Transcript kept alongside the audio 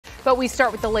But we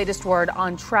start with the latest word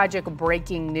on tragic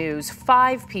breaking news.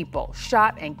 5 people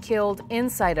shot and killed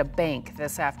inside a bank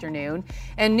this afternoon.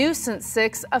 And News Since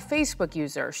 6, a Facebook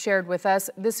user, shared with us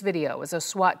this video as a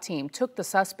SWAT team took the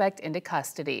suspect into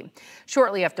custody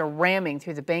shortly after ramming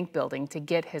through the bank building to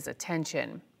get his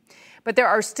attention. But there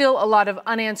are still a lot of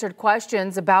unanswered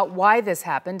questions about why this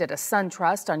happened at a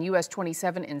SunTrust on US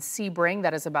 27 in Sebring,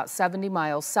 that is about 70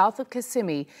 miles south of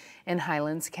Kissimmee in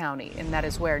Highlands County. And that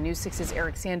is where News 6's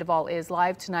Eric Sandoval is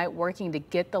live tonight working to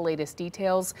get the latest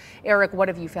details. Eric, what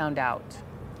have you found out?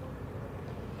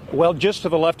 Well, just to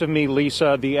the left of me,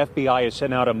 Lisa, the FBI has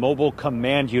sent out a mobile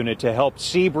command unit to help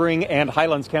Sebring and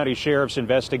Highlands County Sheriff's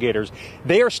investigators.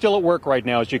 They are still at work right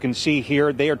now, as you can see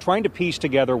here. They are trying to piece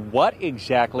together what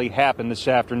exactly happened this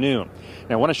afternoon.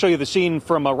 Now, I want to show you the scene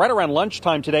from right around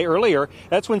lunchtime today. Earlier,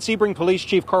 that's when Sebring Police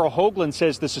Chief Carl Hoagland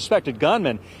says the suspected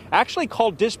gunman actually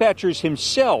called dispatchers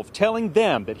himself, telling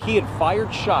them that he had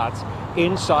fired shots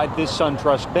inside this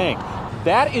SunTrust bank.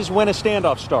 That is when a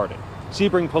standoff started.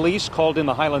 Sebring Police called in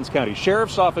the Highlands County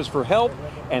Sheriff's Office for help,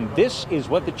 and this is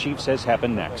what the chief says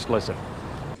happened next. Listen.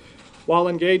 While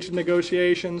engaged in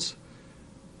negotiations,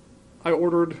 I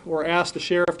ordered or asked the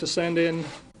sheriff to send in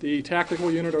the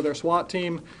tactical unit or their SWAT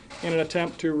team in an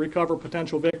attempt to recover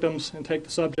potential victims and take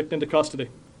the subject into custody.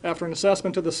 After an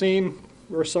assessment of the scene,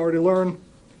 we were sorry to learn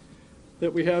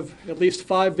that we have at least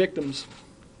 5 victims,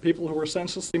 people who were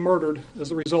senselessly murdered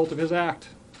as a result of his act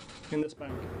in this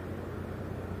bank.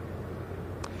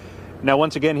 Now,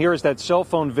 once again, here is that cell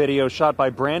phone video shot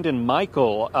by Brandon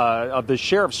Michael of the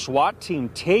sheriff's SWAT team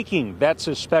taking that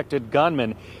suspected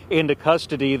gunman into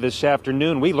custody this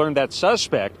afternoon. We learned that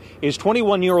suspect is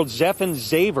 21-year-old Zephan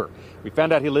Zaver. We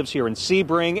found out he lives here in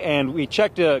Sebring, and we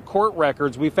checked court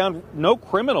records. We found no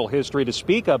criminal history to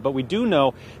speak of, but we do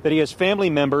know that he has family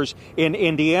members in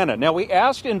Indiana. Now, we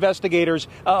asked investigators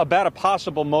about a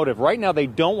possible motive. Right now, they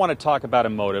don't want to talk about a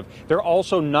motive. They're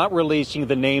also not releasing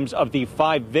the names of the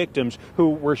 5 victims who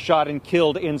were shot and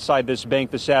killed inside this bank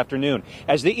this afternoon.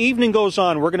 As the evening goes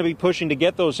on, we're going to be pushing to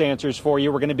get those answers for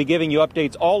you. We're going to be giving you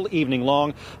updates all evening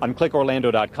long on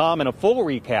clickorlando.com and a full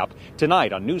recap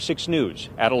tonight on News 6 News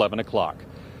at 11 o'clock.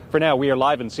 For now, we are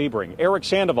live in Sebring. Eric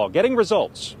Sandoval getting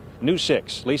results. News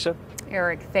 6. Lisa?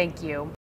 Eric, thank you.